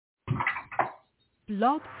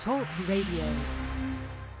Blog Talk Radio.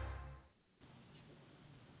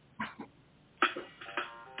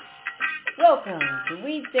 Welcome to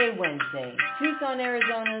Weedsday Wednesday, Tucson,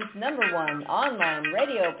 Arizona's #1 online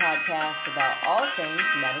radio podcast about all things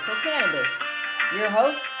medical cannabis. Your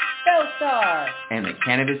host, Belle and the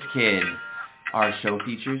Cannabis Kid. Our show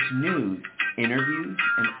features news, interviews,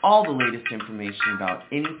 and all the latest information about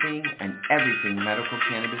anything and everything medical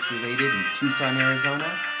cannabis related in Tucson,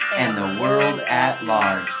 Arizona, and the world at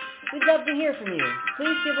large. We'd love to hear from you.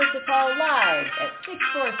 Please give us a call live at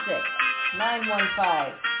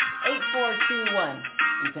 646-915-8421.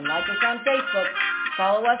 You can like us on Facebook,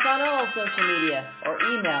 follow us on all social media, or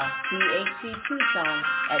email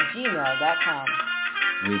thctucson@gmail.com.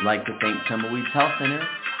 We'd like to thank Tumbleweeds Health Center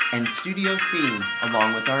and Studio C,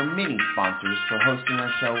 along with our many sponsors, for hosting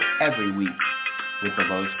our show every week. With the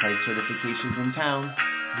lowest price certifications in town,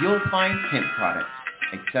 you'll find hemp products,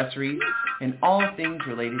 accessories, and all things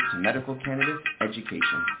related to medical cannabis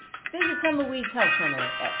education. Visit Tumbleweeds Health Center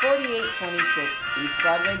at 4826 East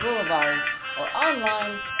Broadway Boulevard or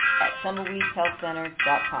online at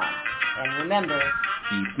tumbleweedshealthcenter.com. And remember,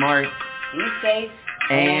 be smart, be safe,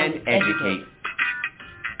 and educate.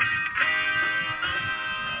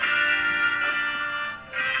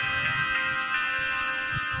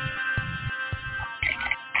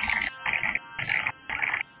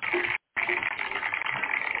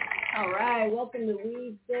 Welcome to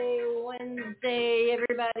Weedsday Wednesday,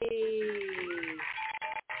 everybody.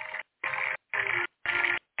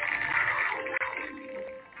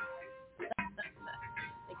 I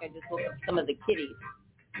think I just woke up some of the kitties.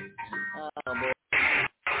 Oh, boy.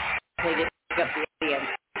 They just woke up the audience.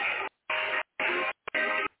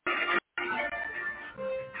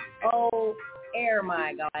 Oh, air,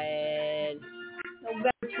 my God.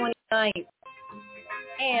 November 29th.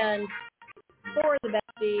 And for the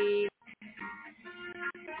besties,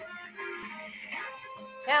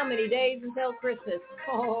 how many days until Christmas?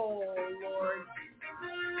 Oh, Lord.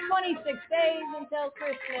 26 days until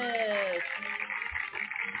Christmas.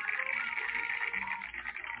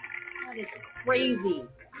 That is crazy. We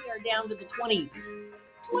are down to the 20s.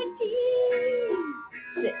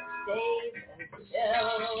 26 days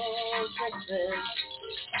until Christmas.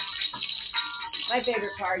 My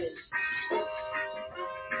favorite part is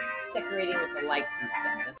decorating with the lights and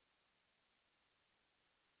stuff.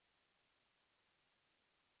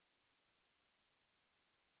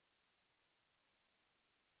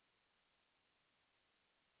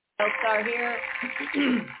 Star here.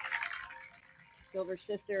 Silver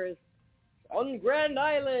Sisters on Grand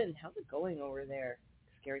Island. How's it going over there?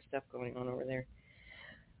 Scary stuff going on over there.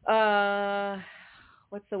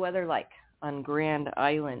 What's the weather like on Grand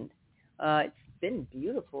Island? It's been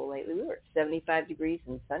beautiful lately. We were at 75 degrees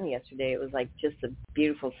and sunny yesterday. It was like just a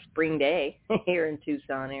beautiful spring day here in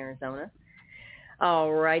Tucson, Arizona.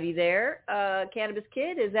 Alrighty there. Cannabis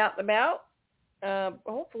Kid is out and about.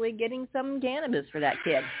 Hopefully getting some cannabis for that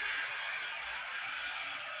kid.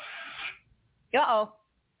 Uh-oh.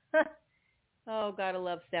 Oh, gotta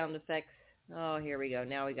love sound effects. Oh, here we go.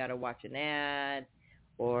 Now we gotta watch an ad,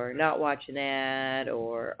 or not watch an ad,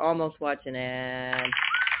 or almost watch an ad.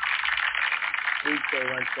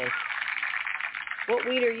 Weedsday Wednesday. What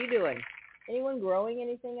weed are you doing? Anyone growing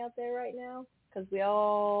anything out there right now? Because we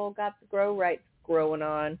all got the grow rights going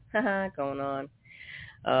on. Going on.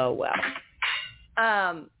 Oh, wow.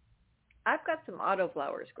 I've got some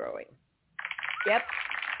autoflowers growing. Yep.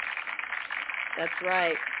 That's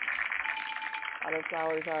right.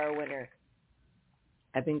 Autoflowers are a winner.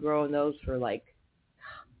 I've been growing those for like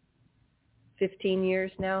 15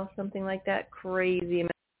 years now, something like that. Crazy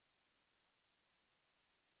amount.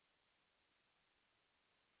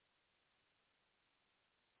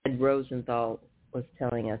 Ed Rosenthal was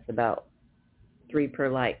telling us about 3 per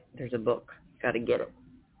light. There's a book. Got to get it.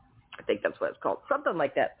 I think that's what it's called. Something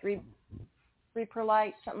like that. 3 per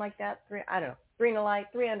light, something like that. 3, I don't know. 3 in a light,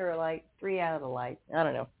 3 under a light, 3 out of the light. I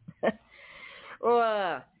don't know.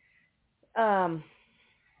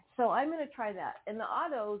 So I'm going to try that. And the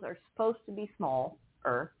autos are supposed to be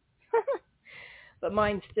smaller, but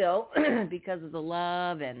mine still, because of the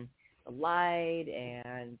love and the light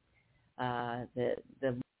and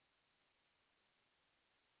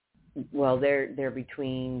well, they're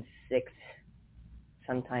between 6,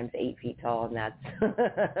 sometimes 8 feet tall, and that's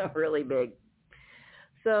really big.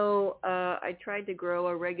 So I tried to grow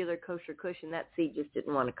a regular kosher kush, and that seed just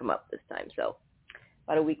didn't want to come up this time. So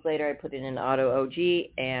about a week later, I put it in auto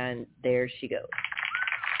OG, and there she goes.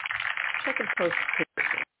 Check and post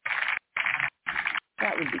pictures.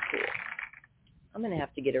 That would be cool. I'm going to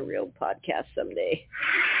have to get a real podcast someday.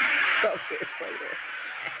 So here's later.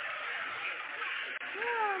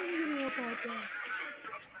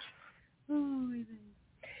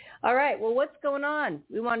 All right, well, what's going on?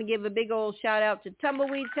 We want to give a big old shout-out to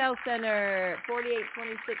Tumbleweeds Health Center,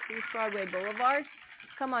 4826 East Broadway Boulevard.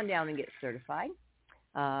 Come on down and get certified.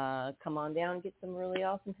 Come on down and get some really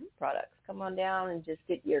awesome hemp products. Come on down and just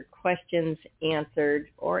get your questions answered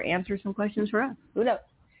or answer some questions for us. Who knows?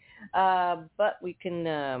 But we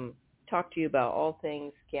can talk to you about all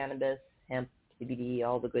things cannabis, hemp, CBD,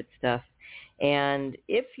 all the good stuff. And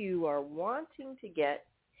if you are wanting to get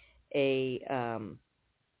a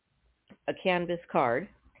cannabis card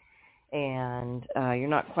and you're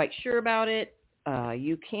not quite sure about it,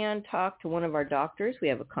 you can talk to one of our doctors. We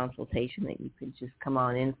have a consultation that you can just come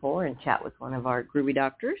on in for and chat with one of our groovy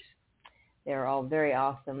doctors. They're all very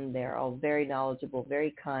awesome. They're all very knowledgeable,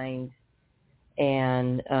 very kind.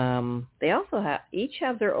 And they also each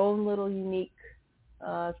have their own little unique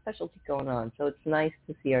specialty going on. So it's nice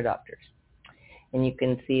to see our doctors. And you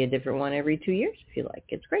can see a different one every 2 years if you like.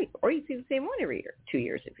 It's great. Or you see the same one every 2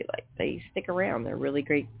 years if you like. They stick around. They're really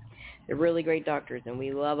great. They're really great doctors, and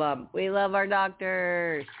we love them. We love our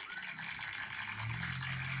doctors.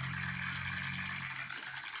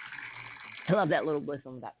 I love that little bliss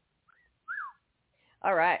on the back.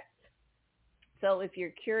 All right. So if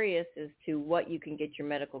you're curious as to what you can get your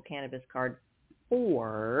medical cannabis card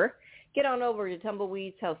for, get on over to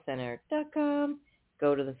tumbleweedshealthcenter.com.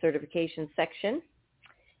 Go to the certification section,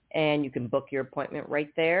 and you can book your appointment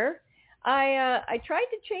right there. I tried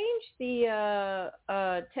to change the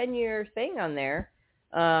 10-year thing on there.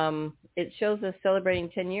 It shows us celebrating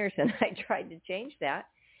 10 years, and I tried to change that,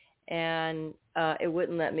 and it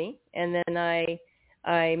wouldn't let me. And then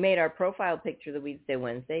I made our profile picture the Weedsday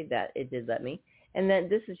Wednesday. That it did let me. And then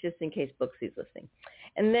this is just in case Booksy's listening.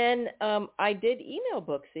 And then I did email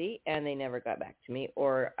Booksy, and they never got back to me,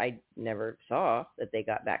 or I never saw that they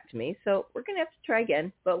got back to me. So we're going to have to try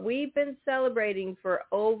again. But we've been celebrating for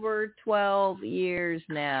over 12 years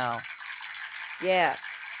now. Yeah.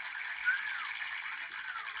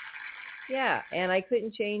 Yeah, and I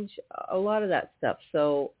couldn't change a lot of that stuff.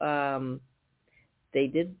 So they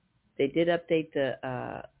did update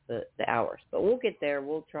the hours. But we'll get there.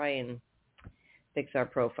 We'll try and fix our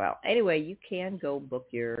profile. Anyway, you can go book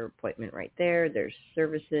your appointment right there. There's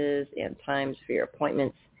services and times for your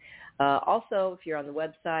appointments. Also, if you're on the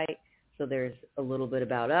website, so there's a little bit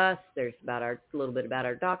about us. There's a little bit about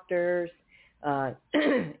our doctors.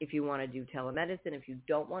 If you want to do telemedicine, if you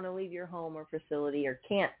don't want to leave your home or facility or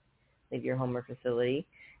can't leave your home or facility,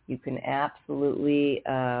 you can absolutely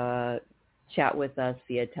chat with us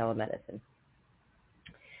via telemedicine.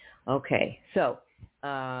 Okay, so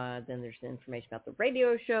then there's the information about the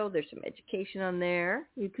radio show. There's some education on there.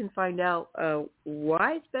 You can find out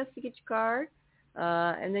why it's best to get your card.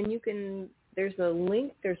 And then there's a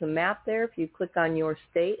link, there's a map there. If you click on your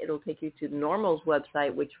state, it'll take you to NORML's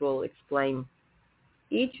website, which will explain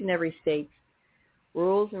each and every state's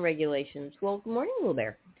rules and regulations. Well, good morning, Little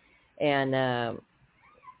Bear. And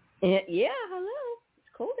yeah, hello. It's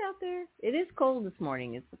cold out there. It is cold this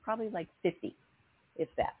morning. It's probably like 50, if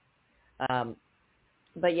that.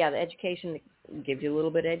 But yeah, the education gives you a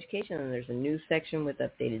little bit of education, and there's a news section with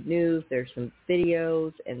updated news. There's some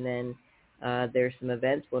videos, and then there's some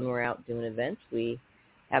events when we're out doing events. We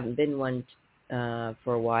haven't been one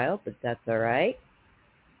for a while, but that's all right.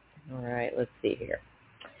 All right, let's see here.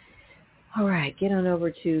 All right, get on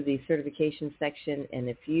over to the certification section, and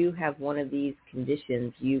if you have one of these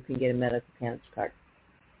conditions, you can get a medical cannabis card.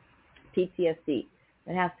 PTSD,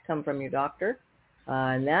 that has to come from your doctor,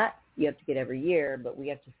 and that you have to get every year, but we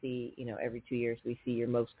have to see, every 2 years we see your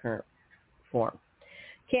most current form.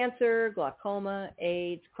 Cancer, glaucoma,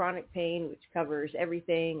 AIDS, chronic pain, which covers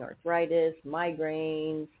everything, arthritis,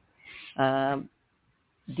 migraines,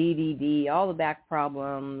 DDD, all the back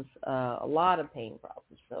problems, a lot of pain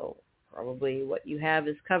problems. So probably what you have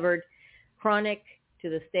is covered. Chronic to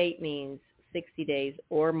the state means 60 days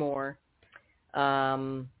or more.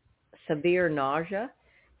 Severe nausea.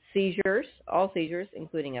 Seizures, all seizures,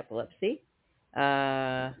 including epilepsy,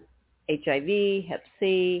 HIV, Hep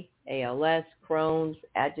C, ALS, Crohn's,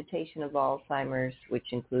 agitation of Alzheimer's,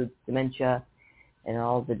 which includes dementia, and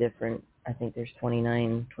all the different, I think there's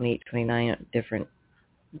 29 different,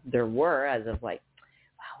 there were as of when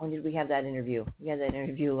did we have that interview? We had that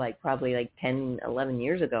interview probably 10, 11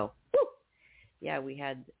 years ago. Woo! Yeah, we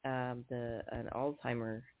had an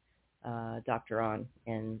Alzheimer doctor on,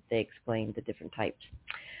 and they explained the different types.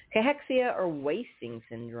 Cachexia or wasting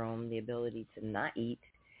syndrome, the ability to not eat.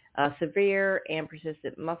 Severe and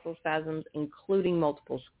persistent muscle spasms, including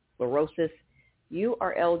multiple sclerosis. You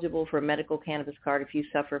are eligible for a medical cannabis card if you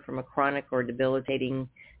suffer from a chronic or debilitating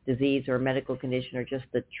disease or medical condition, or just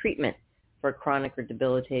the treatment for a chronic or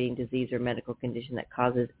debilitating disease or medical condition that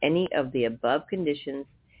causes any of the above conditions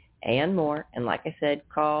and more. And like I said,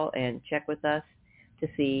 call and check with us to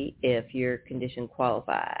see if your condition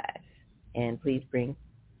qualifies. And please bring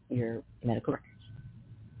your medical records.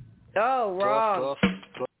 Oh, wrong.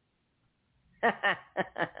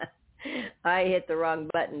 I hit the wrong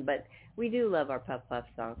button, but we do love our Puff Puff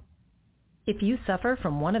song. If you suffer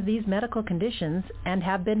from one of these medical conditions and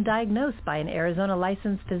have been diagnosed by an Arizona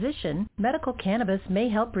licensed physician, medical cannabis may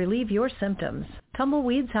help relieve your symptoms.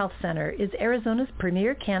 Tumbleweeds Health Center is Arizona's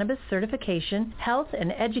premier cannabis certification, health,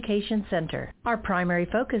 and education center. Our primary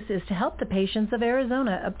focus is to help the patients of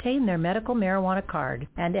Arizona obtain their medical marijuana card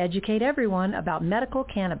and educate everyone about medical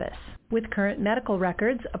cannabis. With current medical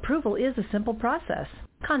records, approval is a simple process.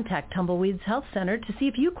 Contact Tumbleweeds Health Center to see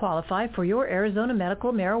if you qualify for your Arizona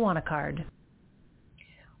medical marijuana card.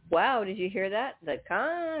 Wow, did you hear that? The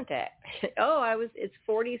contact. It's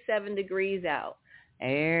 47 degrees out. Oh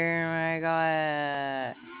my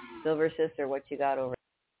God. Silver Sister, what you got over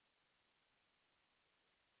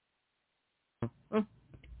there?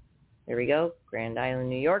 Here we go. Grand Island,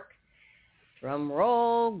 New York. Drum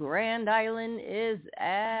roll. Grand Island is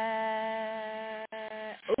at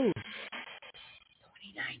 29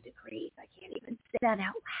 degrees. I can't even say that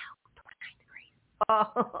out loud. 29 degrees.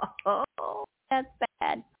 Oh, that's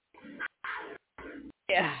bad.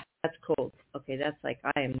 Yeah, that's cold. Okay, that's like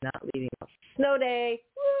I am not leaving. Snow day.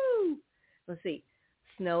 Woo! Let's see.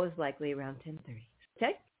 Snow is likely around 10:30.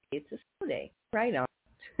 Okay, it's a snow day. Right on.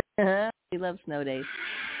 We love snow days.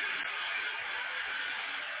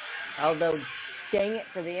 Although, dang it,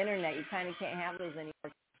 for the internet, you kind of can't have those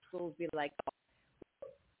anymore. Schools be like, oh,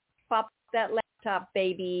 pop that laptop,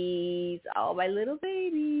 babies. All my little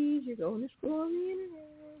babies, you're going to school on the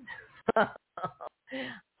internet.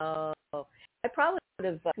 Oh, I probably would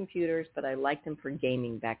have computers, but I liked them for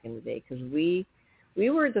gaming back in the day because we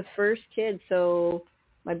were the first kids. So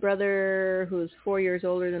my brother, who's 4 years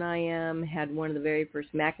older than I am, had one of the very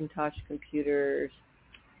first Macintosh computers.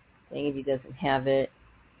 Dang if he doesn't have it.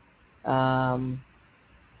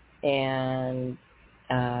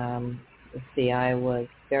 Let's see, I was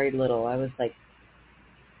very little. I was like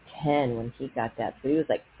 10 when he got that. So he was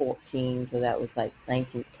like 14, so that was like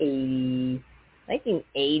 1980.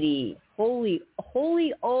 1980.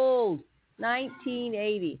 Holy old.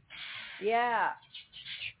 1980. Yeah.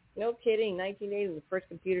 No kidding. 1980 when the first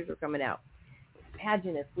computers were coming out.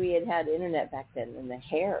 Imagine if we had had internet back then and the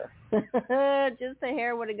hair. Just the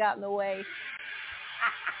hair would have gotten in the way.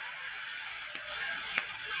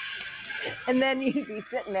 And then you'd be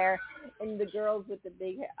sitting there, and the girls with the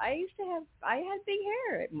big hair. I had big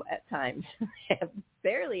hair at times. I have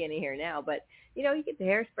barely any hair now, but, you get the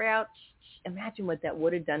hairspray out. Imagine what that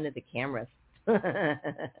would have done to the cameras.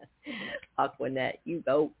 Aquanet, you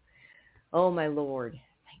go. Oh, my Lord.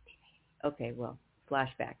 1980. Okay, well,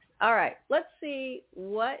 flashbacks. All right, let's see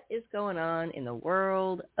what is going on in the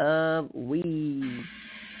world of weed.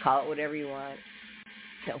 Call it whatever you want.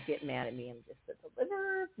 Don't get mad at me. I'm just a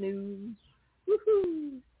deliverer of news.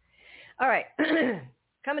 Woohoo! All right.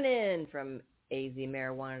 Coming in from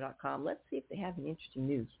azmarijuana.com. Let's see if they have any interesting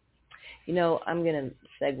news. I'm going to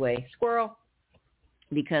segue squirrel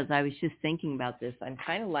because I was just thinking about this. I'm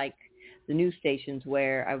kind of like the news stations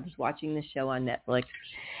where I was watching this show on Netflix,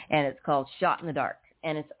 and it's called Shot in the Dark.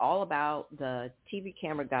 And it's all about the TV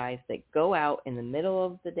camera guys that go out in the middle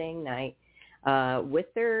of the dang night with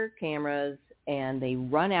their cameras, and they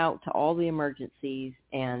run out to all the emergencies,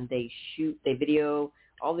 and they video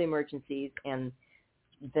all the emergencies, and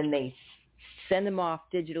then they send them off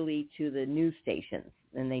digitally to the news stations,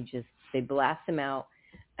 and they blast them out,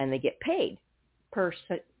 and they get paid per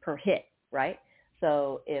hit, right?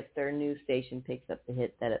 So if their news station picks up the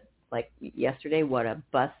hit that like yesterday, a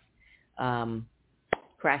bus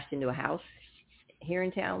crashed into a house here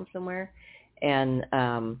in town somewhere. And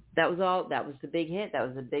that was the big hit. That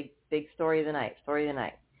was the big story of the night.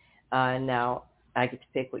 And now I get to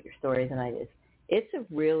pick what your story of the night is. It's a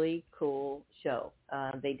really cool show.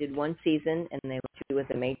 They did one season, and they left you with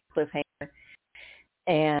a major cliffhanger.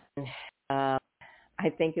 And I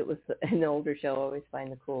think it was an older show. I always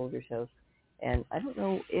find the cool older shows. And I don't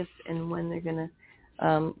know if and when they're going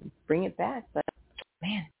to bring it back. But,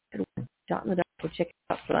 man, good one. Shot in the Dark. Go check it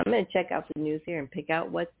out. So I'm going to check out the news here and pick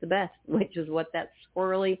out what's the best, which is what that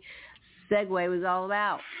squirrely segue was all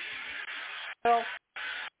about. So,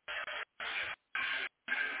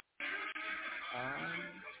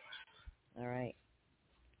 all right.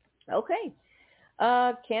 Okay.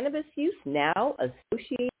 Cannabis use now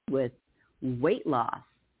associated with weight loss.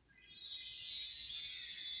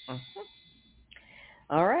 Uh-huh.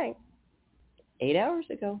 All right. 8 hours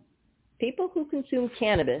ago, People who consume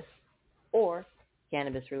cannabis or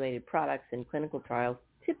cannabis-related products in clinical trials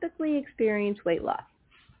typically experience weight loss,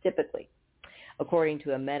 typically, according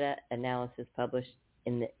to a meta-analysis published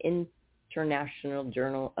in the International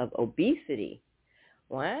Journal of Obesity.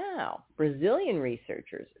 Wow. Brazilian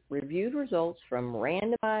researchers reviewed results from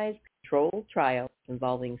randomized controlled trials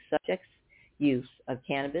involving subjects' use of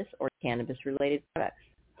cannabis or cannabis-related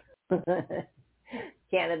products.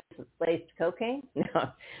 Cannabis-laced cocaine?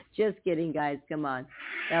 No, just kidding, guys. Come on.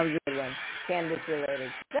 That was a good one.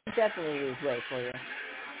 Cannabis-related. That definitely lose weight for you.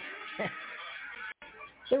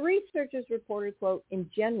 The researchers reported, quote, in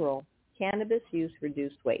general, cannabis use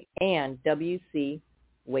reduced weight and WC,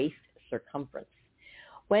 waist circumference.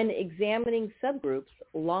 When examining subgroups,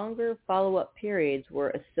 longer follow-up periods were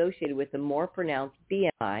associated with a more pronounced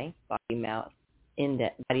BMI, body mass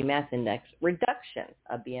index reduction,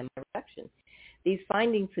 a BMI reduction. These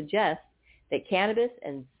findings suggest that cannabis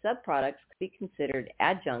and subproducts could be considered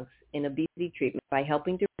adjuncts in obesity treatment by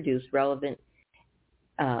helping to reduce relevant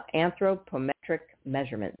anthropometric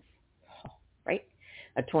measurements. Right?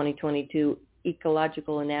 A 2022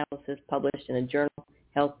 ecological analysis published in the journal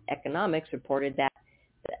Health Economics reported that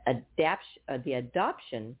the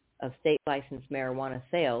adoption of state-licensed marijuana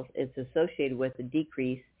sales is associated with a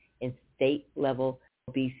decrease in state-level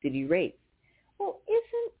obesity rates. Well,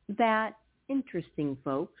 isn't that interesting,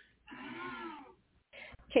 folks?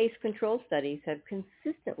 Case control studies have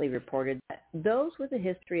consistently reported that those with a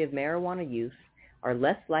history of marijuana use are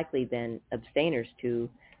less likely than abstainers to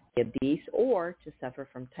be obese or to suffer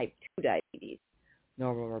from type 2 diabetes.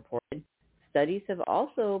 Normal reported. Studies have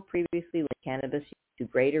also previously linked cannabis use to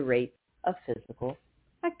greater rates of physical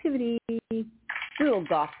activity. Do a little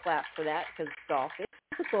golf clap for that because golf is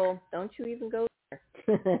physical. Don't you even go there.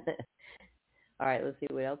 All right, let's see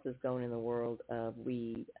what else is going in the world of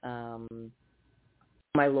weed.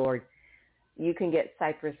 My Lord, you can get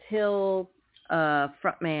Cypress Hill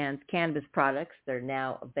Frontman's cannabis products. They're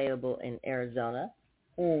now available in Arizona.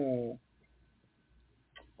 All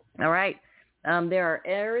right. There are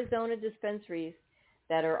Arizona dispensaries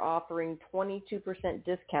that are offering 22%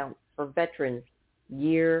 discount for veterans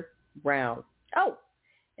year-round. Oh,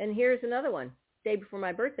 and here's another one. Day before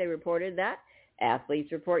my birthday reported that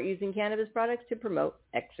athletes report using cannabis products to promote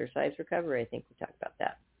exercise recovery. I think we talked about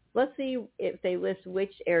that. Let's see if they list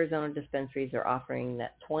which Arizona dispensaries are offering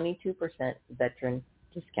that 22% veteran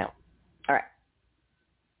discount. All right.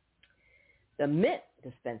 The Mint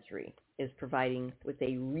dispensary is providing with a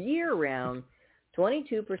year-round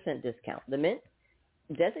 22% discount. The Mint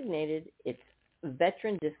designated its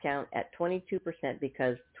veteran discount at 22%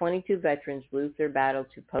 because 22 veterans lose their battle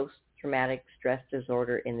to post-traumatic stress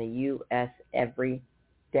disorder in the U.S. every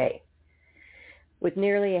day. With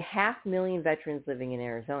nearly 500,000 veterans living in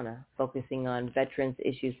Arizona, focusing on veterans'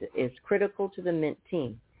 issues is critical to the Mint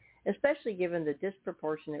team, especially given the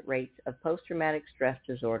disproportionate rates of post-traumatic stress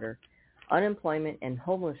disorder, unemployment, and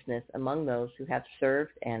homelessness among those who have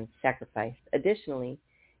served and sacrificed. Additionally,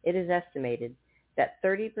 it is estimated that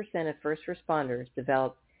 30% of first responders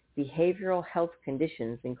develop behavioral health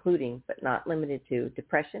conditions, including but not limited to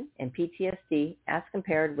depression and PTSD, as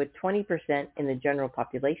compared with 20% in the general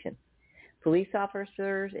population. Police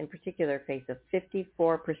officers in particular face a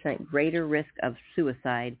 54% greater risk of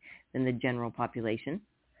suicide than the general population.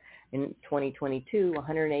 In 2022,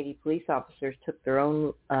 180 police officers took their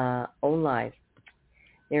own lives,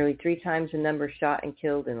 nearly 3 times the number shot and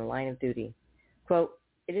killed in the line of duty. Quote,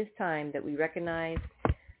 it is time that we recognize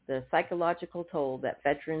the psychological toll that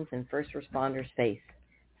veterans and first responders face,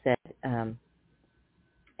 said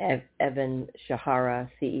Evan Shahara,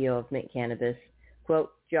 CEO of Mint Cannabis.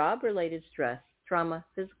 Quote, job-related stress, trauma,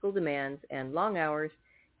 physical demands, and long hours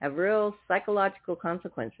have real psychological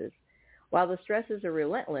consequences. While the stresses are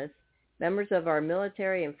relentless, members of our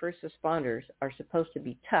military and first responders are supposed to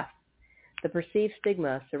be tough. The perceived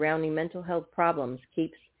stigma surrounding mental health problems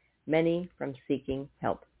keeps many from seeking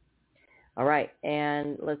help. All right,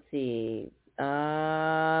 and let's see.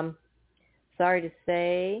 Sorry to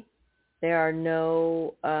say there are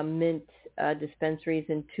no Mint dispensaries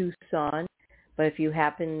in Tucson, but if you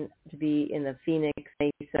happen to be in the Phoenix,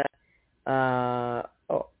 Mesa,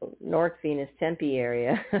 North Phoenix, Tempe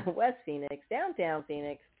area, West Phoenix, downtown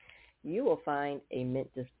Phoenix, you will find a Mint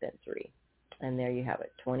dispensary. And there you have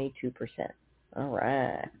it, 22%. All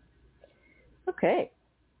right. Okay.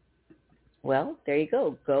 Well, there you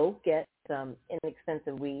go. Go get some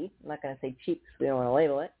inexpensive weed. I'm not going to say cheap because we don't want to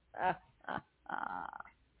label it.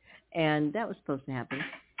 And that was supposed to happen.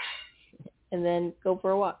 And then go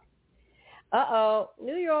for a walk. Uh-oh.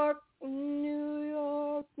 New York. New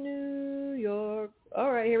York. New York.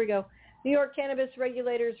 All right, here we go. New York cannabis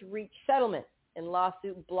regulators reach settlement in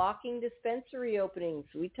lawsuit blocking dispensary openings.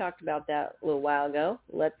 We talked about that a little while ago.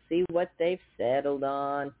 Let's see what they've settled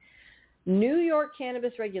on. New York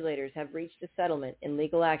cannabis regulators have reached a settlement in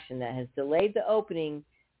legal action that has delayed the opening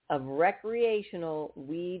of recreational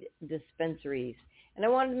weed dispensaries. And I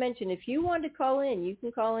wanted to mention, if you want to call in, you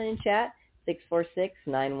can call in and chat,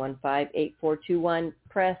 646-915-8421.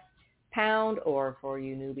 Press pound, or for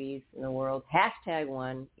you newbies in the world,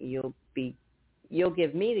 #1. You'll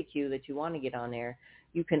give me the cue that you want to get on there.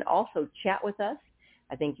 You can also chat with us.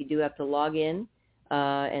 I think you do have to log in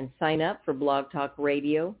and sign up for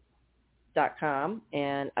blogtalkradio.com,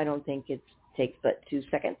 and I don't think it takes but 2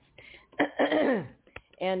 seconds.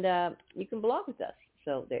 And you can blog with us.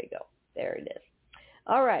 So there you go. There it is.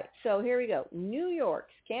 All right, so here we go. New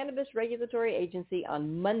York's Cannabis Regulatory Agency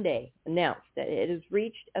on Monday announced that it has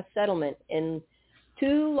reached a settlement in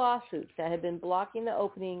 2 lawsuits that have been blocking the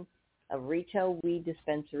opening of retail weed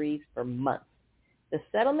dispensaries for months. The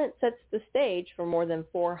settlement sets the stage for more than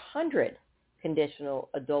 400 conditional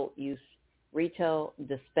adult use retail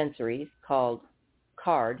dispensaries called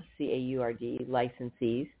CARD, C-A-U-R-D,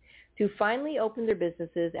 licensees, to finally open their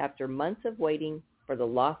businesses after months of waiting for the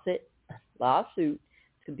lawsuit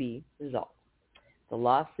to be resolved. The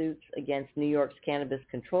lawsuits against New York's Cannabis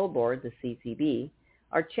Control Board, the CCB,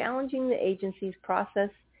 are challenging the agency's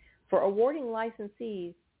process for awarding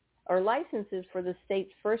licenses for the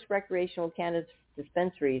state's first recreational cannabis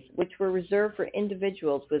dispensaries, which were reserved for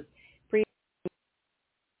individuals with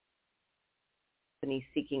companies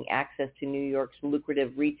seeking access to New York's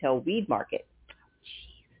lucrative retail weed market.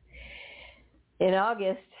 In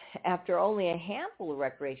August, after only a handful of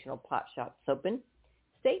recreational pot shops opened,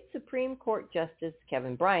 State Supreme Court Justice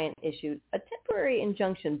Kevin Bryant issued a temporary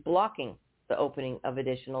injunction blocking the opening of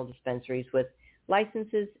additional dispensaries with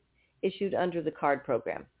licenses issued under the CARD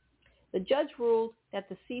program. The judge ruled that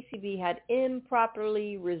the CCB had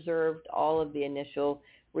improperly reserved all of the initial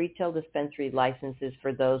retail dispensary licenses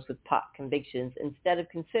for those with pot convictions instead of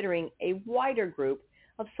considering a wider group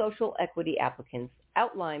of social equity applicants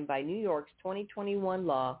outlined by New York's 2021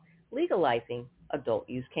 law legalizing adult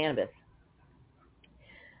use cannabis.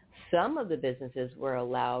 Some of the businesses were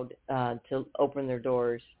allowed to open their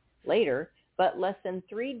doors later, but less than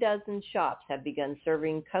 3 dozen shops have begun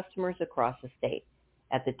serving customers across the state.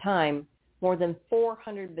 At the time, more than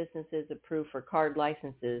 400 businesses approved for CARD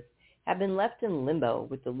licenses have been left in limbo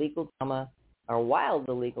with the legal drama, or while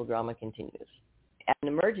the legal drama continues. At an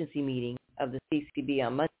emergency meeting of the CCB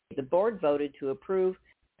on Monday, the board voted to approve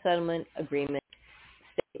a settlement agreement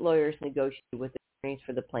state lawyers negotiated with attorneys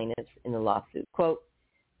for the plaintiffs in the lawsuit. Quote,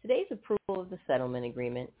 today's approval of the settlement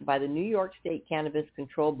agreement by the New York State Cannabis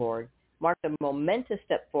Control Board marked a momentous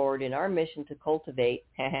step forward in our mission to cultivate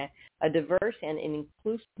a diverse and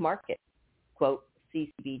inclusive market, quote,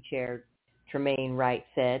 CCB Chair Tremaine Wright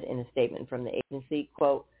said in a statement from the agency,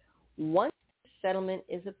 quote, once the settlement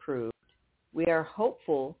is approved, we are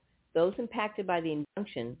hopeful those impacted by the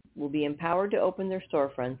injunction will be empowered to open their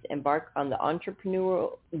storefronts, embark on the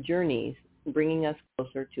entrepreneurial journeys, bringing us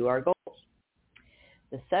closer to our goals.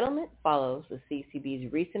 The settlement follows the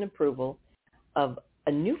CCB's recent approval of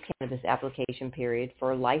a new cannabis application period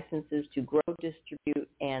for licenses to grow, distribute,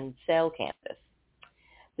 and sell cannabis.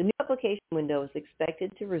 The new application window is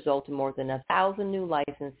expected to result in more than 1,000 new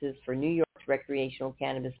licenses for New York's recreational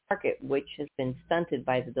cannabis market, which has been stunted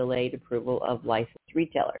by the delayed approval of licensed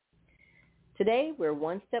retailers. Today, we're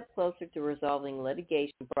one step closer to resolving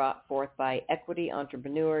litigation brought forth by equity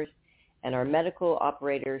entrepreneurs and our medical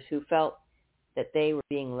operators who felt that they were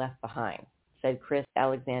being left behind, said Chris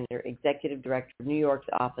Alexander, Executive Director of New York's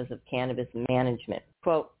Office of Cannabis Management.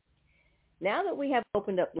 Quote, now that we have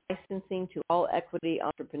opened up licensing to all equity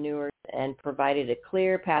entrepreneurs and provided a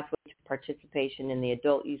clear pathway to participation in the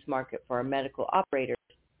adult use market for our medical operators,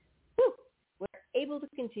 we're able to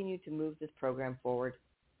continue to move this program forward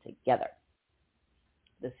together.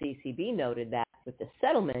 The CCB noted that with the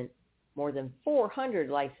settlement, more than 400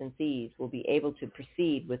 licensees will be able to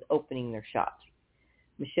proceed with opening their shops.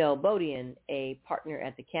 Michelle Bodian, a partner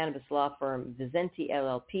at the cannabis law firm Vicente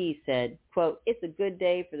LLP, said, quote, it's a good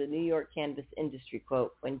day for the New York cannabis industry,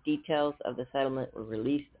 quote, when details of the settlement were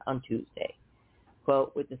released on Tuesday.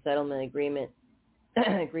 Quote, with the settlement agreements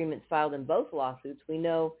filed in both lawsuits, we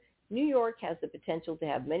know New York has the potential to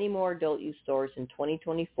have many more adult use stores in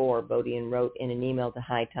 2024, Bodian wrote in an email to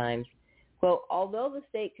High Times. Quote, although the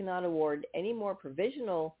state cannot award any more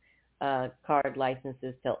provisional CARD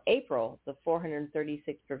licenses till April, the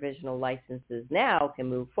 436 provisional licenses now can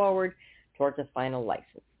move forward towards a final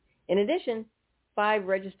license. In addition, 5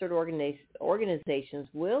 registered organizations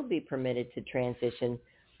will be permitted to transition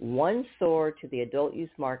one store to the adult use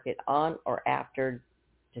market on or after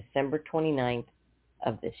December 29th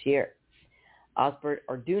of this year. Osbert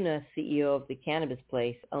Orduna, CEO of the Cannabis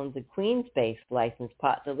Place, owns a Queens-based licensed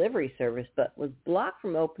pot delivery service, but was blocked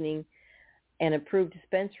from opening an approved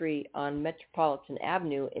dispensary on Metropolitan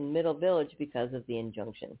Avenue in Middle Village because of the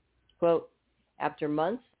injunction. Quote, after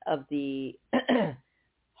months of the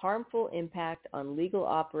harmful impact on legal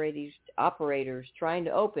operators trying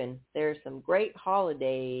to open, there are some great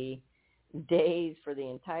holiday days for the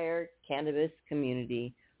entire cannabis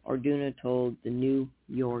community, Orduna told the New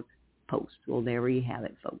York Post. Well, there you have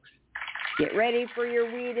it, folks. Get ready for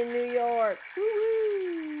your weed in New York.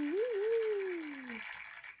 Woo-hoo.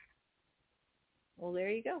 Well, there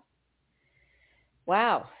you go.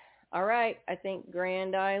 Wow. All right. I think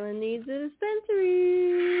Grand Island needs a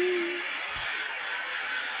dispensary.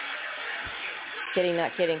 Kidding,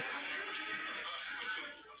 not kidding.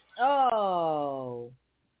 Oh.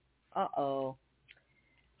 Uh-oh.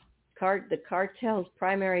 The cartel's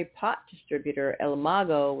primary pot distributor, El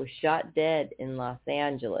Mago, was shot dead in Los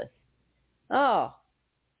Angeles. Oh.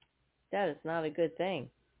 That is not a good thing.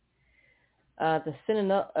 The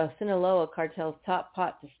Sinaloa cartel's top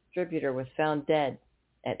pot distributor was found dead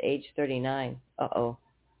at age 39. Uh-oh.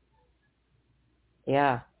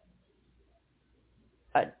 Yeah.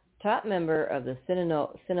 A top member of the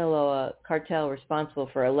Sinaloa cartel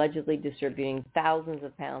responsible for allegedly distributing thousands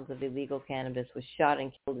of pounds of illegal cannabis was shot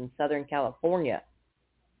and killed in Southern California.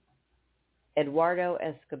 Eduardo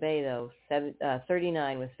Escobedo,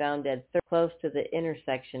 39, was found dead close to the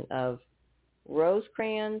intersection of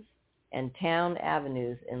Rosecrans and Town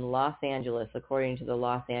Avenues in Los Angeles, according to the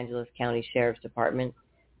Los Angeles County Sheriff's Department.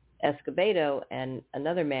 Escobedo and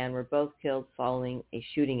another man were both killed following a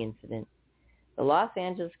shooting incident. The Los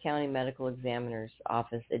Angeles County Medical Examiner's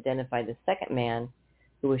Office identified the second man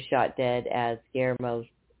who was shot dead as Guillermo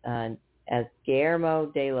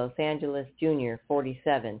de Los Angeles Jr.,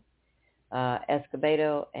 47.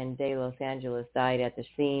 Escobedo and de Los Angeles died at the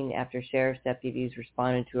scene after sheriff's deputies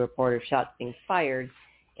responded to a report of shots being fired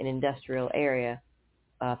in an industrial area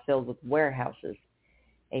filled with warehouses.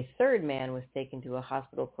 A third man was taken to a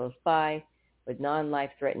hospital close by with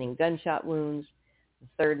non-life-threatening gunshot wounds. The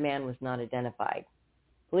third man was not identified.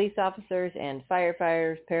 Police officers and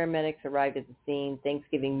firefighters, paramedics arrived at the scene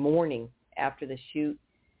Thanksgiving morning after the shoot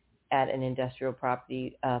at an industrial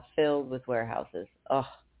property filled with warehouses. Ugh.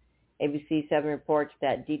 ABC 7 reports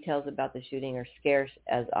that details about the shooting are scarce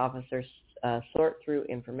as officers sort through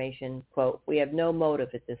information. Quote, we have no motive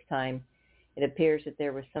at this time. It appears that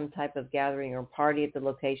there was some type of gathering or party at the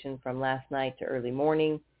location from last night to early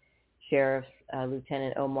morning. Sheriff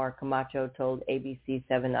Lieutenant Omar Camacho told ABC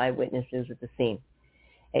 7 eyewitnesses at the scene.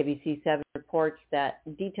 ABC 7 reports that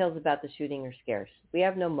details about the shooting are scarce. We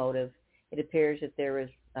have no motive. It appears that there was,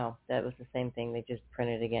 that was the same thing. They just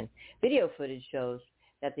printed it again. Video footage shows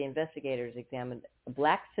that the investigators examined a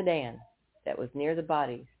black sedan that was near the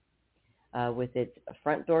bodies with its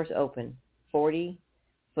front doors open.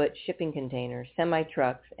 40-foot shipping containers,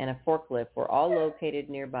 semi-trucks, and a forklift were all located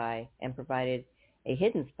nearby and provided a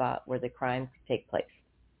hidden spot where the crime could take place.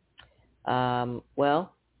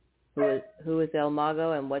 Well, who is El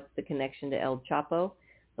Mago and what's the connection to El Chapo?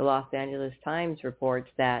 The Los Angeles Times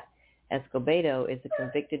reports that Escobedo is a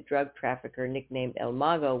convicted drug trafficker nicknamed El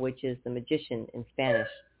Mago, which is the magician in Spanish.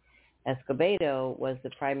 Escobedo was the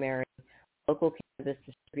primary local cannabis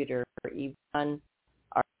distributor for Ivan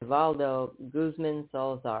Archivaldo Guzman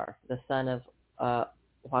Salazar, the son of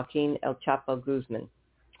Joaquin El Chapo Guzman.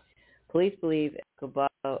 Police believe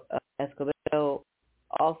Escobedo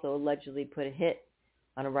also allegedly put a hit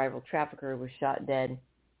on a rival trafficker who was shot dead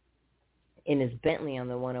in his Bentley on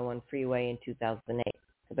the 101 freeway in 2008.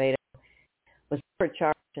 Escobedo was never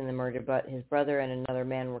charged in the murder, but his brother and another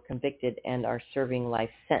man were convicted and are serving life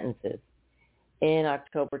sentences. In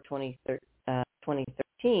October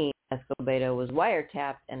 2013, Escobedo was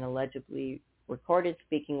wiretapped and allegedly recorded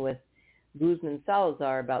speaking with Guzman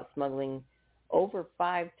Salazar about smuggling over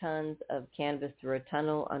 5 tons of cannabis through a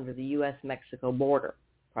tunnel under the U.S.-Mexico border,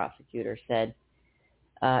 prosecutors said.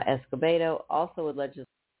 Escobedo also allegedly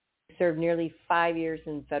served nearly 5 years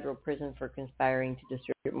in federal prison for conspiring to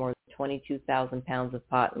distribute more than 22,000 pounds of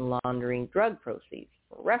pot and laundering drug proceeds.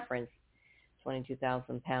 For reference,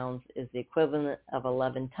 22,000 pounds is the equivalent of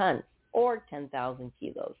 11 tons, or 10,000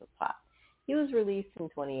 kilos of pot. He was released in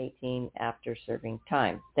 2018 after serving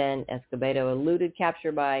time. Then Escobedo eluded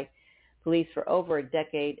capture by police for over a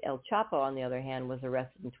decade. El Chapo, on the other hand, was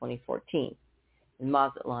arrested in 2014. In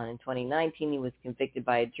Mazatlan in 2019, he was convicted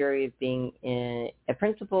by a jury of being a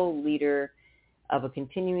principal leader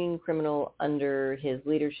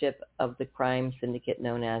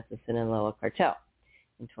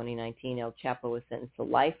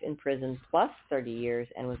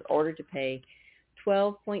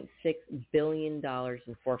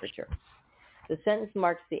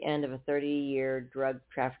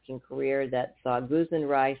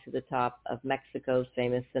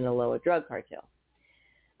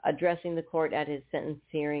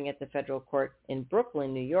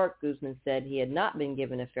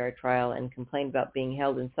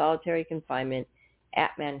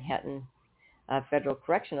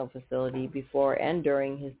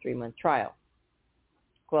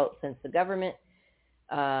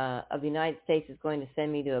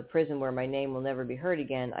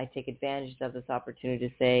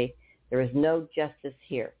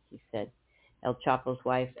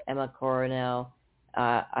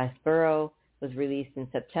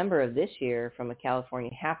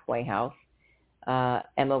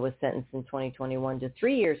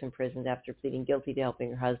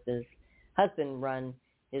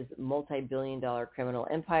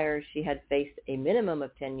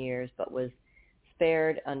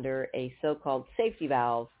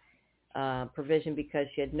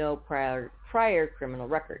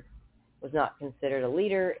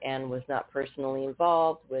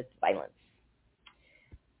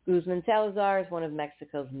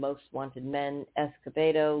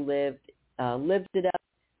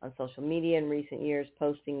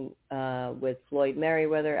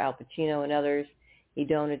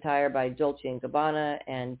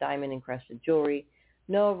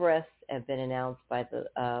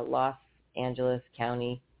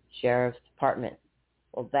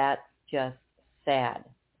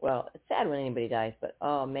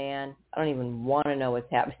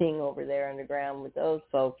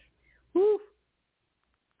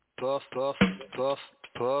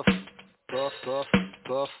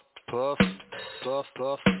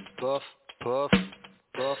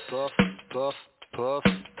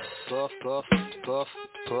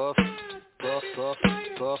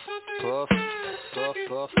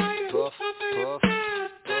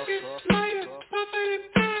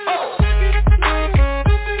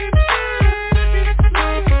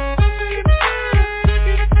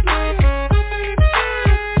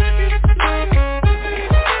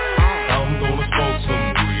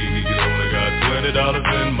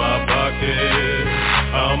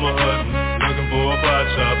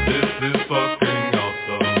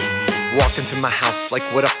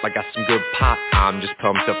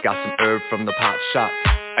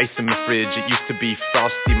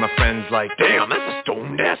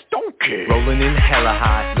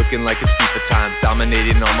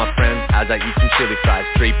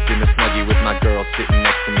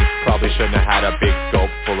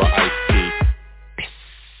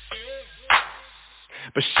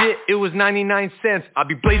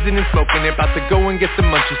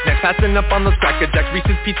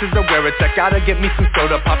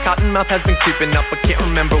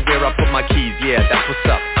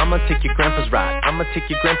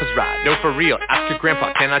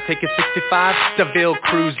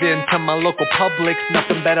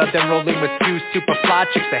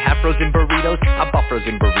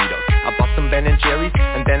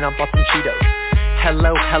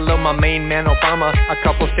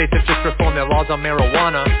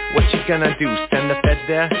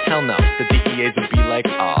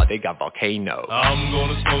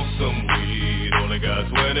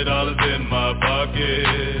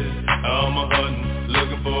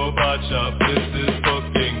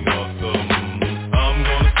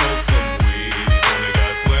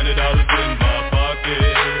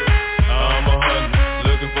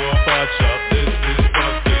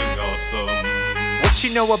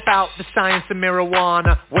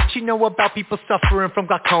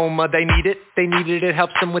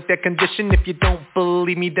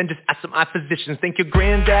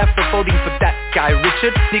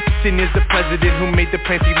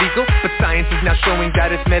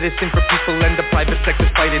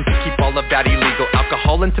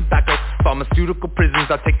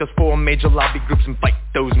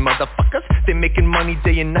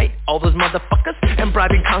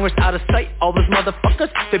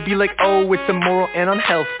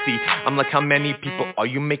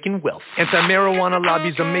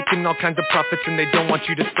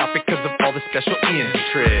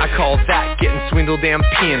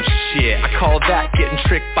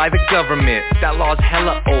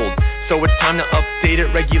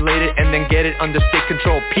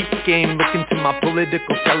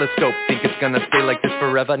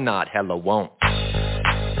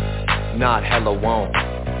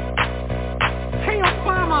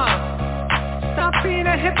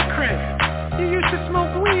hypocrite. You used to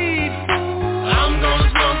smoke weed, fool. I'm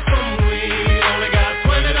gonna smoke some weed. Only got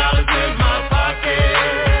 $20 in my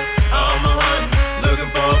pocket. I'm a hunt,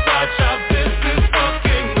 looking for a pot shop. This is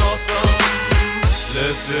fucking awesome.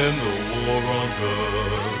 Let's end the war on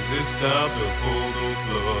drugs. It's time to pull the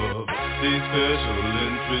plug. These special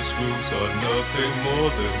interest groups are nothing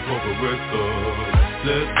more than corporate thugs.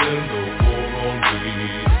 Let's end the war on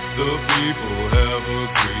weed. The people have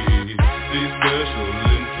agreed. These special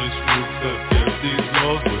interest groups have kept these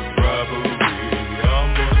laws with bribery. I'm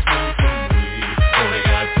gonna smoke some weed. Only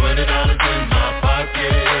got $20 in my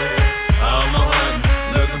pocket. I'm a hunt,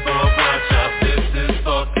 looking for a pot shop. This is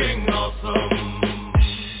fucking awesome.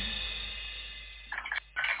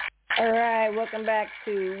 All right, welcome back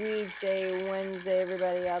to Weedsday Wednesday,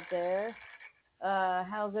 everybody out there.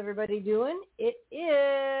 How's everybody doing? It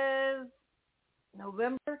is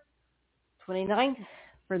November 29th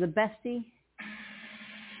for the bestie.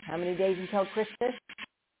 How many days until Christmas?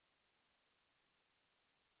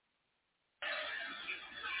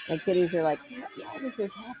 My kiddies are like, why does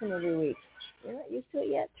this happen every week? You're not used to it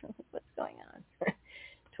yet? What's going on?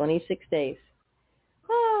 26 days.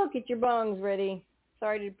 Oh, get your bongs ready.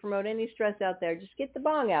 Sorry to promote any stress out there. Just get the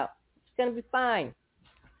bong out. It's going to be fine.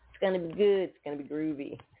 It's going to be good. It's going to be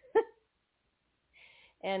groovy.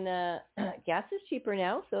 And gas is cheaper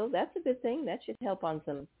now, so that's a good thing. That should help on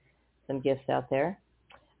some gifts out there.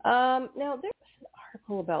 Now, there was an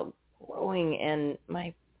article about growing, and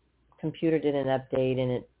my computer did an update,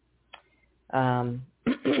 and it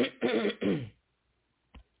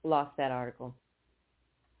lost that article.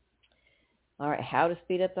 All right, how to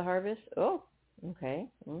speed up the harvest? Oh, okay.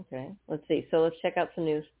 Let's see. So let's check out some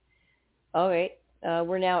news. All right,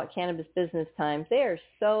 we're now at Cannabis Business Times. They are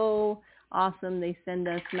so awesome. They send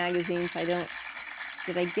us magazines. Did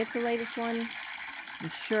I get the latest one?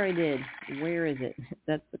 I'm sure I did. Where is it?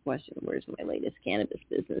 That's the question. Where's my latest Cannabis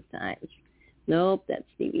Business Times? Nope, that's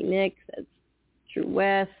Stevie Nicks. That's True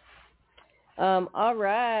West. All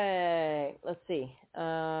right. Let's see.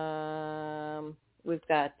 We've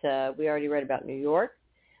got, we already read about New York,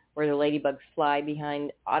 where the ladybugs fly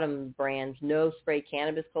behind Autumn Brand's no-spray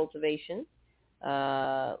cannabis cultivation.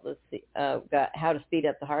 Let's see. We've got how to speed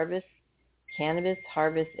up the harvest. Cannabis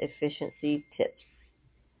harvest efficiency tips.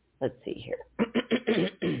 Let's see here.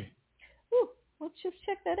 Ooh, let's just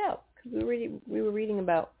check that out, because we were reading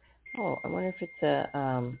about. Oh, I wonder if it's a.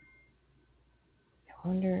 I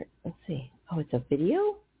wonder. Let's see. Oh, it's a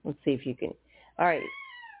video. Let's see if you can. All right,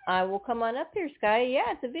 I will come on up here, Sky.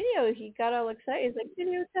 Yeah, it's a video. He got all excited. It's like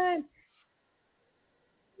video time.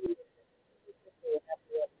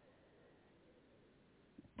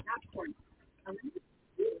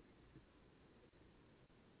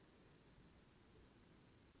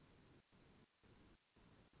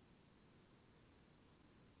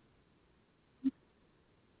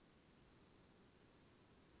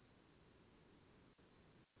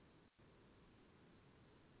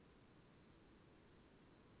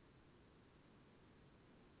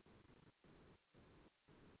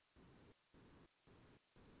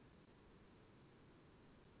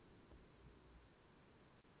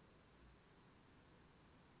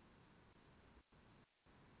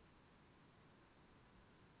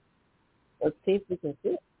 Let's see if we can see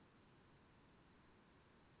it.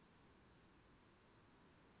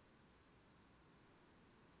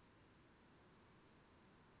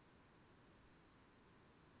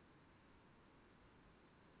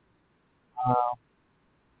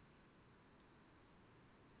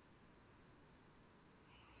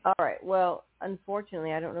 All right. Well,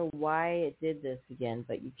 unfortunately, I don't know why it did this again,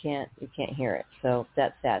 but you can't hear it. So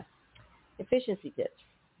that's sad. Efficiency tips.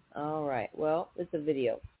 All right. Well, it's a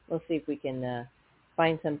video. Let's see if we can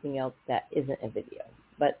find something else that isn't a video.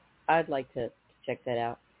 But I'd like to check that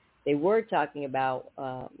out. They were talking about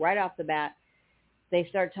right off the bat. They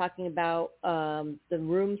started talking about the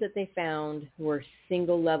rooms that they found were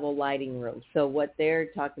single-level lighting rooms. So what they're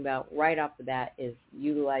talking about right off the bat is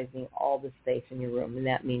utilizing all the space in your room, and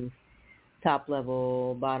that means top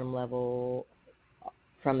level, bottom level,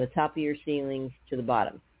 from the top of your ceilings to the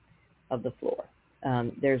bottom of the floor.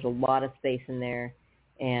 There's a lot of space in there,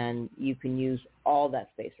 and you can use all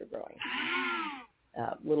that space for growing.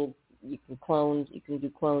 You can do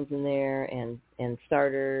clones in there, and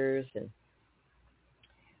starters, and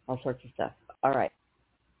all sorts of stuff. All right.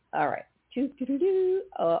 As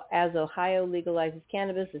Ohio legalizes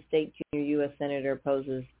cannabis, the state junior U.S. senator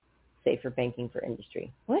opposes safer banking for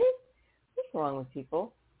industry. What's wrong with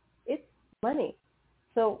people? It's money.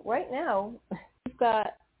 So right now, we've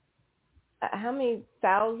got how many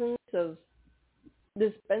thousands of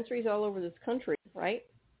dispensaries all over this country, right?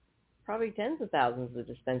 probably tens of thousands of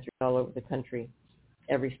dispensaries all over the country,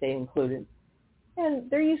 every state included.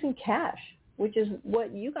 And they're using cash, which is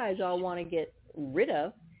what you guys all want to get rid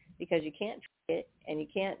of because you can't track it and you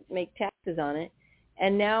can't make taxes on it.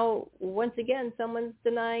 And now, once again, someone's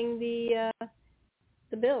denying the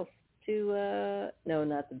bills to, no,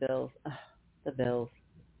 not the bills. The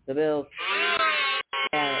bills.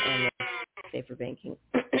 And safer banking.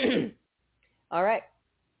 All right.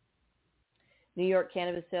 New York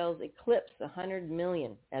cannabis sales eclipse 100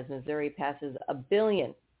 million as Missouri passes a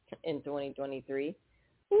billion in 2023.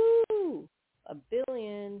 Woo! A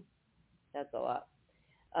billion. That's a lot.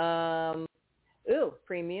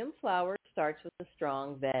 Premium flower starts with a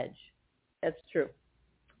strong veg. That's true.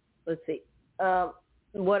 Let's see.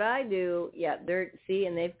 What I do,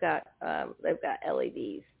 and they've got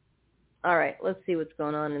LEDs. All right, let's see what's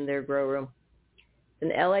going on in their grow room. It's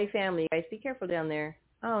an LA family. You guys, be careful down there.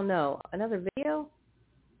 Oh no, another video?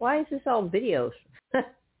 Why is this all videos?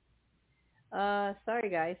 Sorry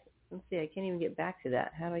guys. Let's see, I can't even get back to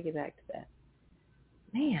that. How do I get back to that?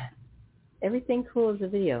 Man, everything cool is a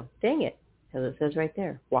video. Dang it, because it says right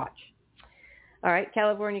there, watch. All right,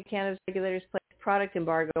 California cannabis regulators place product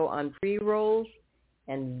embargo on pre-rolls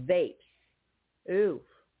and vapes. Ooh,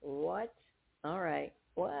 what? All right,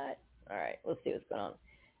 what? All right, let's see what's going on.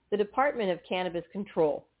 The Department of Cannabis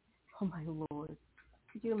Control. Oh, my Lord.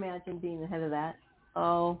 Could you imagine being the head of that?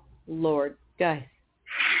 Oh, Lord. Guys,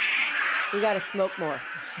 we got to smoke more.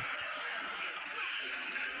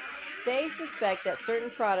 They suspect that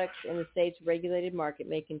certain products in the state's regulated market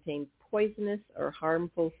may contain poisonous or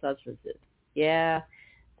harmful substances. Yeah,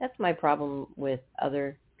 that's my problem with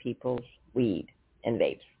other people's weed and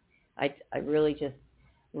vapes. I really just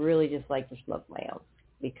like to smoke my own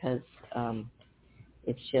because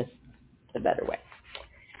it's just the better way.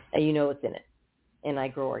 And you know what's in it. And I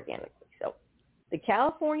grow organically. So the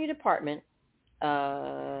California Department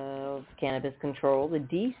of Cannabis Control, the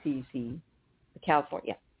DCC,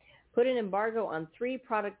 California, put an embargo on 3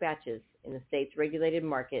 product batches in the state's regulated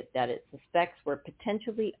market that it suspects were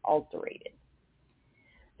potentially alterated.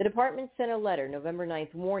 The department sent a letter November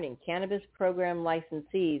 9th warning cannabis program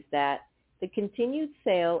licensees that the continued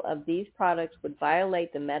sale of these products would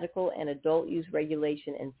violate the Medical and Adult Use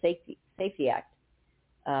Regulation and Safety Act,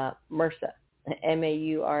 MRSA,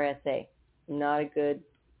 M-A-U-R-S-A. Not a good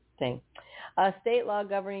thing. A state law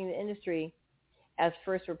governing the industry, as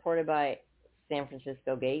first reported by San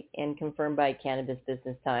Francisco Gate and confirmed by Cannabis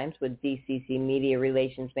Business Times with DCC Media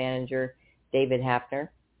Relations Manager David Hafner.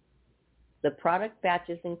 The product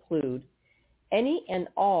batches include any and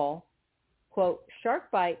all, quote,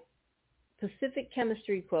 Shark Bite, Pacific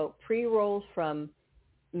Chemistry, quote, pre-rolls from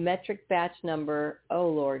metric batch number,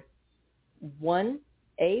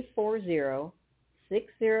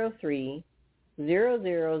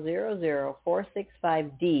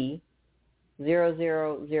 1A40603-0000465D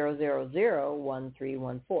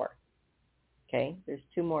 00001314. Okay, there's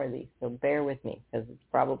 2 more of these, so bear with me because it's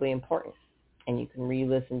probably important. And you can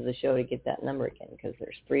re-listen to the show to get that number again because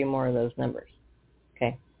there's 3 more of those numbers.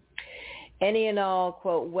 Okay. Any and all,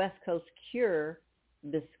 quote, West Coast Cure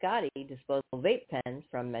Biscotti disposable vape pens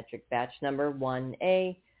from metric batch number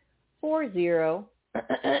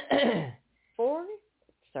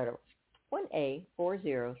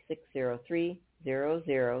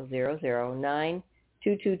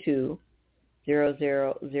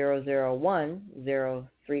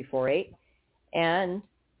and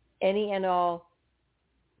any and all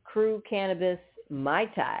Crew Cannabis Mai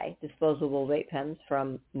Tai disposable vape pens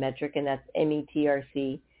from Metric, and that's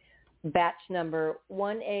METRC, batch number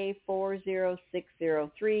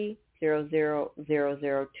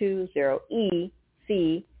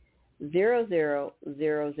 1A40603-00020EC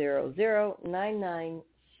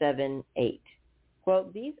 0000009978.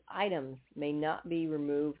 Quote, these items may not be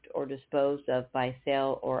removed or disposed of by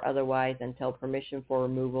sale or otherwise until permission for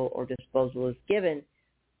removal or disposal is given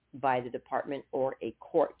by the department or a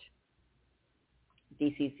court.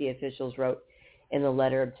 DCC officials wrote in the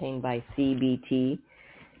letter obtained by CBT.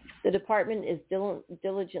 The department is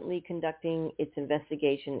diligently conducting its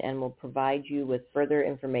investigation and will provide you with further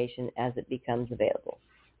information as it becomes available.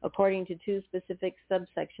 According to 2 specific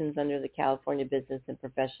subsections under the California Business and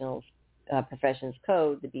Professions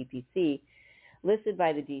Code, the BPC, listed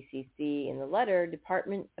by the DCC in the letter,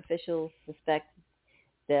 department officials suspect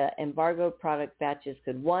the embargoed product batches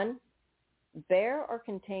could, 1, bear or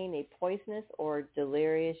contain a poisonous or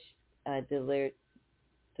deleterious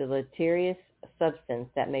substance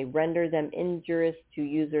that may render them injurious to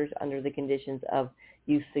users under the conditions of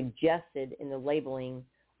use suggested in the labeling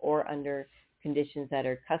or under conditions that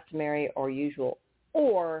are customary or usual,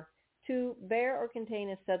 or to bear or contain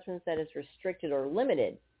a substance that is restricted or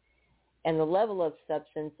limited, and the level of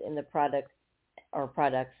substance in the product or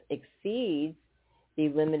products exceeds the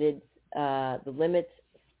limits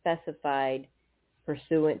specified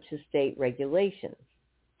pursuant to state regulations.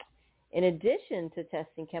 In addition to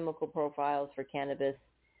testing chemical profiles for cannabis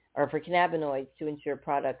or for cannabinoids to ensure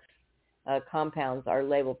products compounds are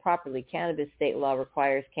labeled properly, cannabis state law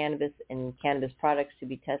requires cannabis and cannabis products to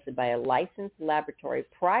be tested by a licensed laboratory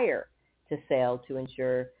prior to sale to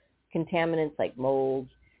ensure contaminants like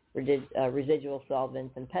molds, residual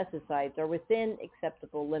solvents, and pesticides are within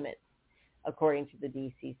acceptable limits, according to the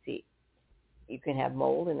DCC. You can have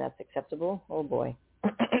mold, and that's acceptable? Oh, boy.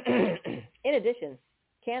 In addition,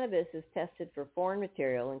 cannabis is tested for foreign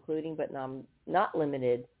material, including but not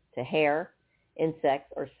limited to hair,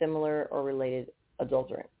 insects, or similar or related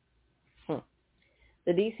adulterant. The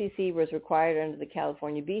DCC was required under the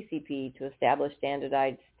California BCP to establish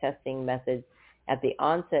standardized testing methods at the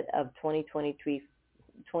onset of 2023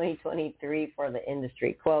 for the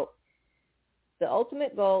industry. Quote, the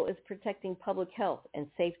ultimate goal is protecting public health and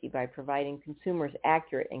safety by providing consumers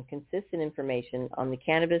accurate and consistent information on the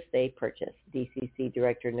cannabis they purchase, DCC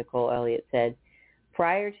Director Nicole Elliott said,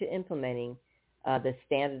 prior to implementing the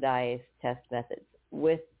standardized test methods.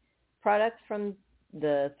 With products from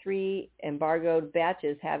the 3 embargoed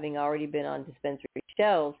batches having already been on dispensary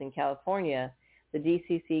shelves in California, the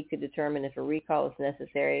DCC could determine if a recall is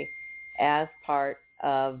necessary as part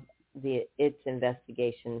of its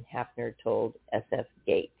investigation, Hafner told SF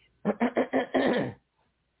Gate.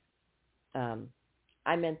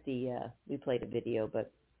 I meant we played a video,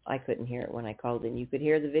 but I couldn't hear it when I called in. You could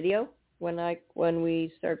hear the video when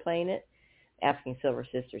we started playing it. Asking Silver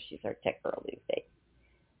Sister, she's our tech girl these days.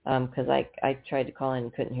 Because I tried to call in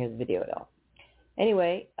and couldn't hear the video at all.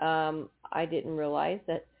 Anyway, I didn't realize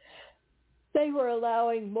that they were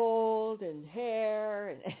allowing mold and hair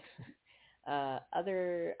and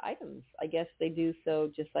other items. I guess they do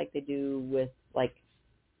so just like they do with like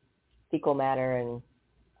fecal matter and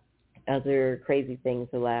other crazy things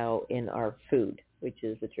allow in our food, which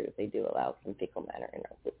is the truth. They do allow some fecal matter in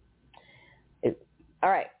our food.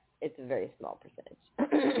 All right. It's a very small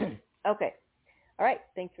percentage. Okay. All right.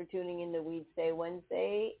 Thanks for tuning in to Weedsday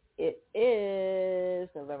Wednesday. It is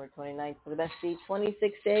November 29th for the best seed.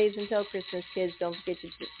 26 days until Christmas, kids. Don't forget to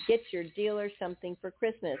get your dealer something for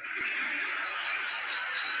Christmas.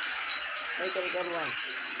 Make it a good one.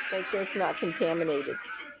 Make sure it's not contaminated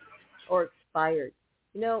or expired.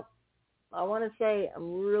 You know, I want to say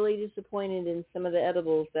I'm really disappointed in some of the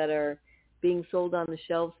edibles that are being sold on the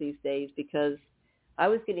shelves these days because I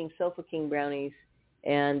was getting Sofa King brownies,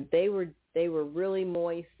 and they were really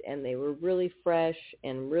moist, and they were really fresh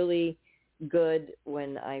and really good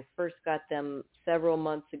when I first got them several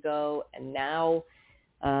months ago. And now,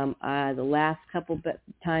 the last couple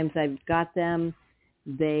times I've got them,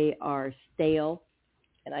 they are stale,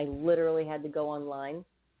 and I literally had to go online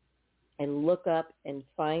and look up and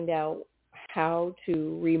find out how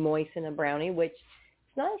to re-moisten a brownie, which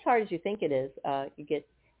is not as hard as you think it is. You get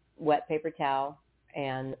wet paper towel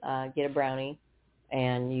and get a brownie,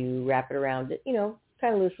 and you wrap it around it,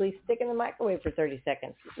 kind of loosely, stick it in the microwave for 30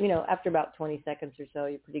 seconds. After about 20 seconds or so,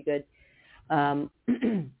 you're pretty good.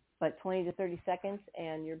 But 20 to 30 seconds,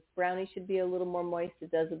 and your brownie should be a little more moist.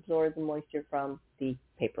 It does absorb the moisture from the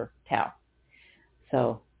paper towel.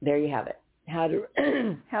 So there you have it. How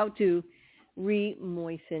to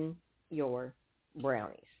re-moisten your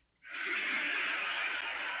brownies.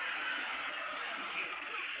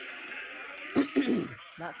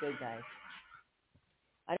 Not good, guys.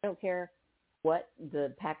 I don't care what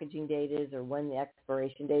the packaging date is or when the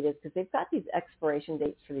expiration date is, because they've got these expiration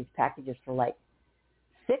dates for these packages for like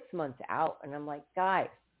 6 months out. And I'm like, guys,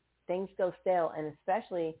 things go stale. And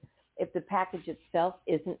especially if the package itself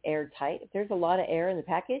isn't airtight. If there's a lot of air in the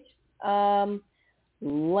package,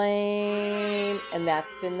 lame. And that's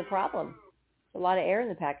been the problem. A lot of air in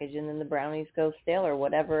the package, and then the brownies go stale or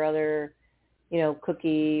whatever other,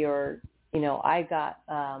 cookie or, I got,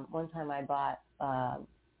 one time I bought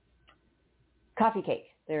coffee cake.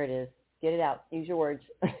 There it is. Get it out. Use your words.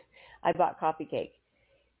 I bought coffee cake,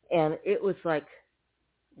 and it was like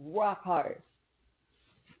rock hard.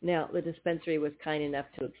 Now, the dispensary was kind enough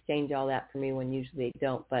to exchange all that for me when usually they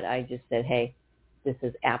don't, but I just said, hey, this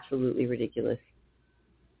is absolutely ridiculous.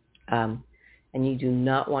 And you do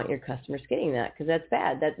not want your customers getting that because that's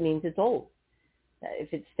bad. That means it's old.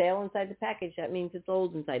 If it's stale inside the package, that means it's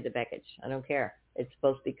old inside the package. I don't care. It's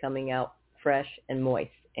supposed to be coming out fresh and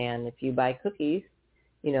moist. And if you buy cookies,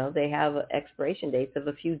 they have expiration dates of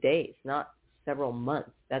a few days, not several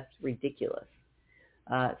months. That's ridiculous.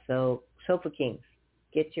 So Sofa Kings,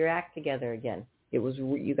 get your act together again. It was,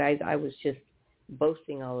 you guys, I was just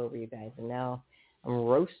boasting all over you guys, and now I'm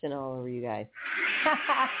roasting all over you guys.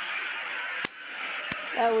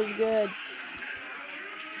 That was good.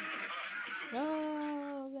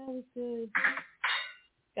 Oh, that was good.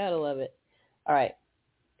 Gotta love it. All right.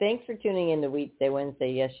 Thanks for tuning in to Weedsday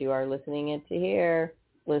Wednesday. Yes, you are listening here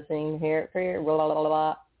for here, blah, blah, blah,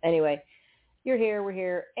 blah. Anyway, you're here, we're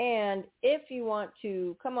here. And if you want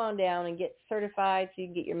to come on down and get certified so you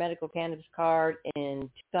can get your medical cannabis card in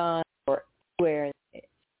Tucson or anywhere in the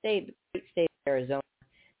state of Arizona,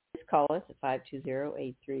 just call us at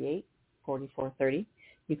 520-838-4430.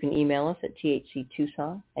 You can email us at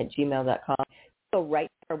thctucson@gmail.com. Go right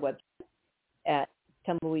to our website at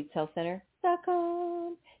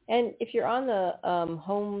tumbleweedshealthcenter.com. And if you're on the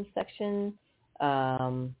home section,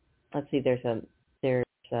 let's see, there's a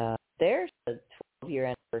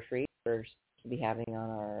 12-year anniversary we're supposed to be having on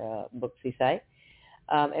our Booksy site.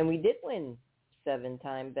 And we did win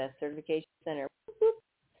 7-time Best Certification Center.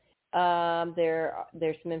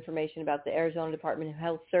 There's some information about the Arizona Department of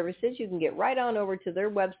Health Services. You can get right on over to their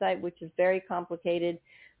website, which is very complicated.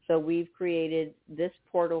 So we've created this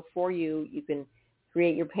portal for you. You can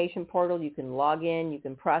create your patient portal. You can log in. You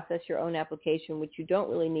can process your own application, which you don't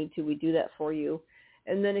really need to. We do that for you.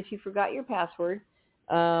 And then if you forgot your password,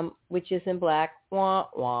 which is in black, wah,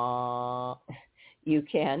 wah, you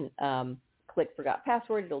can click Forgot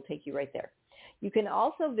Password. It'll take you right there. You can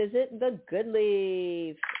also visit the Good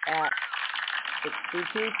Leaf at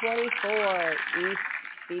 6224 East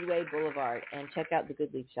Speedway Boulevard and check out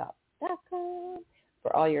thegoodleafshop.com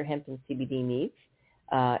for all your hemp and CBD needs.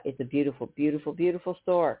 It's a beautiful, beautiful, beautiful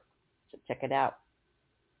store. So check it out.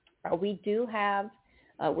 We do have,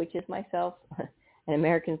 which is myself, an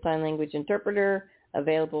American Sign Language interpreter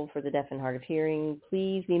available for the deaf and hard of hearing.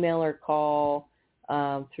 Please email or call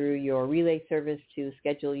through your relay service to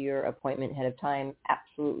schedule your appointment ahead of time,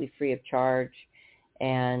 absolutely free of charge.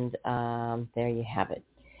 And there you have it.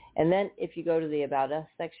 And then if you go to the About Us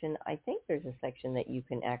section, I think there's a section that you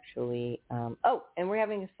can actually, and we're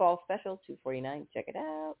having a fall special, $249. Check it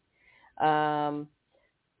out.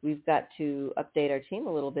 We've got to update our team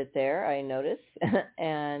a little bit there, I noticed.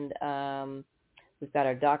 And we've got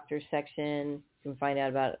our doctor section. You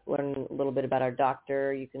can learn a little bit about our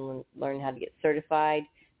doctor. You can learn how to get certified.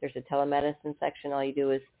 There's a telemedicine section. All you do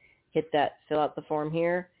is hit that, fill out the form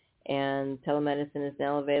here, and telemedicine is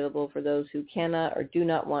now available for those who cannot or do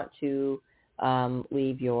not want to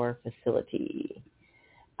leave your facility.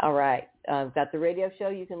 All right. I've got the radio show.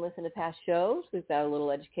 You can listen to past shows. We've got a little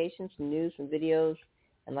education, some news, some videos,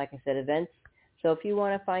 and like I said, events. So if you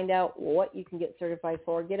want to find out what you can get certified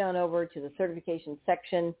for, get on over to the certification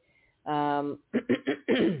section. And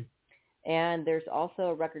there's also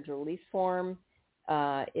a records release form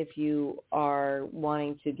if you are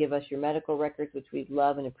wanting to give us your medical records, which we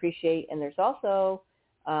love and appreciate. And there's also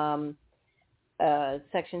a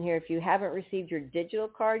section here. If you haven't received your digital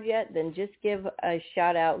card yet, then just give a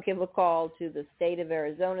shout out, give a call to the state of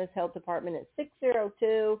Arizona's health department at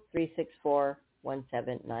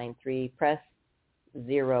 602-364-1793. Press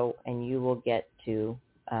 0 and you will get to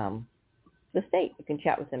the state. You can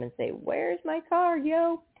chat with them and say, where's my card,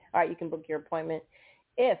 yo? All right, you can book your appointment.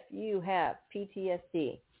 If you have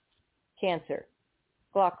PTSD, cancer,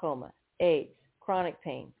 glaucoma, AIDS, chronic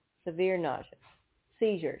pain, severe nausea,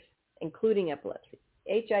 seizures, including epilepsy,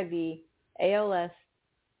 HIV, ALS,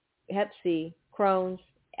 Hep C, Crohn's,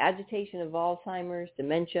 agitation of Alzheimer's,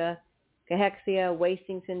 dementia, cachexia,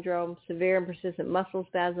 wasting syndrome, severe and persistent muscle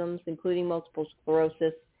spasms, including multiple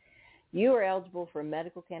sclerosis, you are eligible for a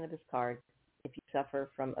medical cannabis card if you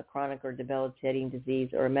suffer from a chronic or debilitating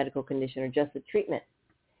disease or a medical condition or just a treatment.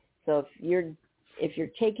 So if you're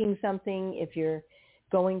taking something, if you're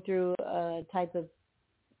going through a type of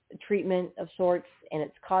treatment of sorts and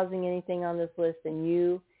it's causing anything on this list, then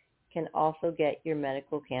you can also get your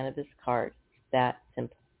medical cannabis card. That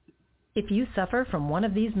simple. If you suffer from one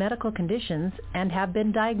of these medical conditions and have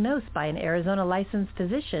been diagnosed by an Arizona licensed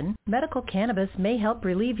physician, medical cannabis may help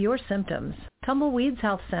relieve your symptoms. Tumbleweeds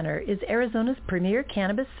Health Center is Arizona's premier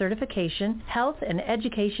cannabis certification, health, and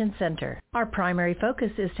education center. Our primary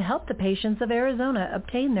focus is to help the patients of Arizona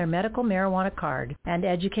obtain their medical marijuana card and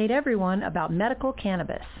educate everyone about medical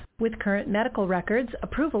cannabis. With current medical records,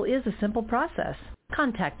 approval is a simple process.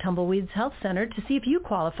 Contact Tumbleweeds Health Center to see if you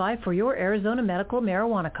qualify for your Arizona medical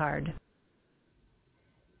marijuana card.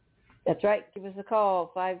 That's right. Give us a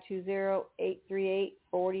call,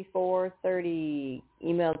 520-838-4430.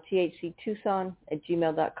 Email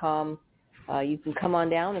thctucson@gmail.com. You can come on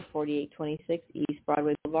down to 4826 East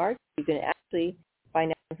Broadway Boulevard. You can actually find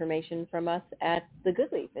out information from us at the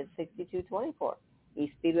Good Leaf at 6224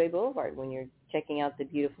 East Speedway Boulevard when you're checking out the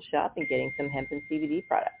beautiful shop and getting some hemp and CBD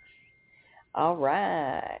products. All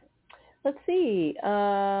right. Let's see.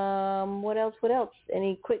 What else?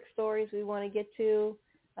 Any quick stories we want to get to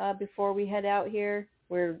before we head out here?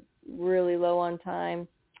 We're really low on time.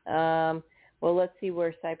 Well, let's see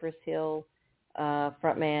where Cypress Hill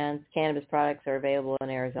Frontman's cannabis products are available in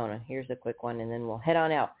Arizona. Here's a quick one, and then we'll head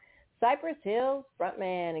on out. Cypress Hill's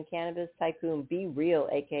frontman and cannabis tycoon Be Real,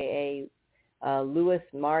 a.k.a. Louis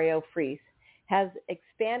Mario Freese, has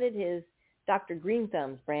expanded his Dr. Green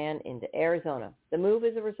Thumbs brand into Arizona. The move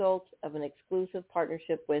is a result of an exclusive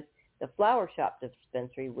partnership with the Flower Shop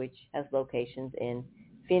dispensary, which has locations in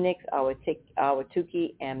Phoenix,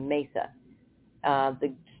 Ahwatukee, and Mesa.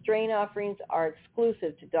 The strain offerings are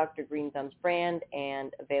exclusive to Dr. Green Thumb's brand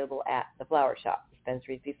and available at the Flower Shop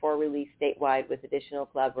dispensaries before release statewide, with additional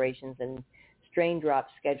collaborations and strain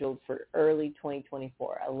drops scheduled for early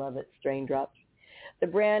 2024. I love it, strain drops. The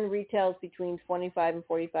brand retails between $25 and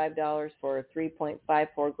 $45 for a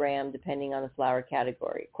 3.54 gram, depending on the flower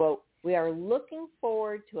category. Quote, "We are looking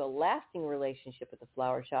forward to a lasting relationship with the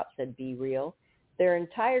Flower Shop," said Be Real. "Their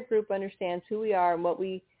entire group understands who we are and what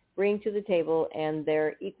we bring to the table, and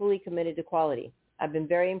they're equally committed to quality. I've been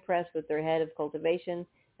very impressed with their head of cultivation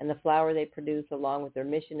and the flower they produce, along with their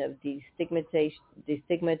mission of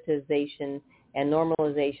destigmatization and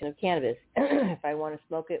normalization of cannabis. If I want to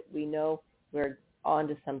smoke it, we know we're on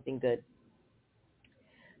to something good."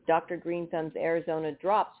 Dr. Green Thumb's Arizona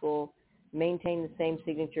drops will maintain the same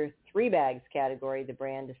signature 3 bags category the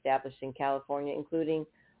brand established in California, including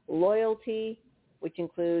Loyalty, which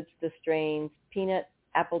includes the strains Peanut,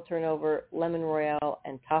 Apple Turnover, Lemon Royale,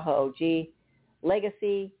 and Tahoe OG;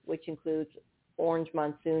 Legacy, which includes Orange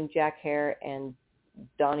Monsoon, Jack Hare, and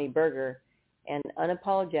Donnie Burger; and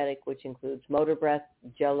Unapologetic, which includes Motor Breath,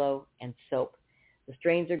 Jello, and Soap. The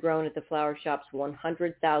strains are grown at the Flower Shop's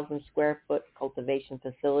 100,000 square foot cultivation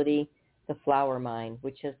facility, the Flower Mine,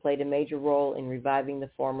 which has played a major role in reviving the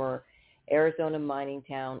former Arizona mining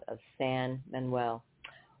town of San Manuel.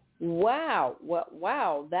 Wow.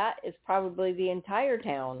 Wow. That is probably the entire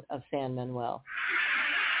town of San Manuel.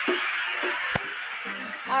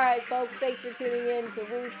 All right, folks, thanks for tuning in to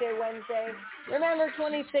Weedsday, Wednesday. Remember,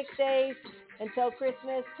 26 days until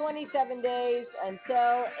Christmas, 27 days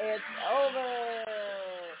until it's over.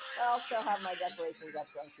 I'll still have my decorations up,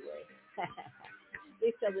 don't you worry. At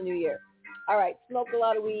least till the new year. All right, smoke a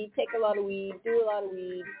lot of weed, take a lot of weed, do a lot of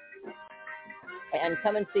weed, and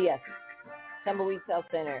come and see us. Tumbleweed Health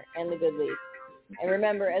Center and the Good Leaf. And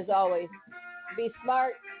remember, as always, be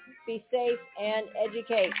smart, be safe, and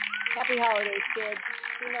educate. Happy holidays, kids.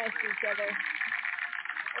 Be nice to each other.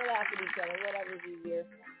 Or laugh at each other, whatever's easier.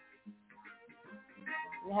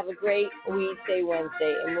 And have a great Weedsday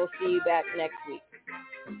Wednesday, and we'll see you back next week.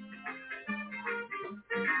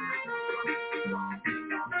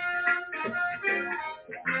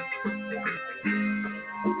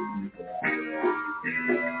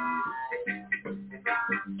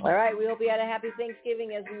 All right, we hope you had a happy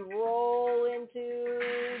Thanksgiving as we roll into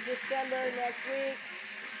December next week.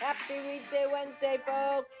 Happy Weedsday Wednesday,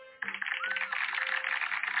 folks.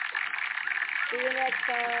 See you next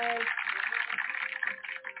time.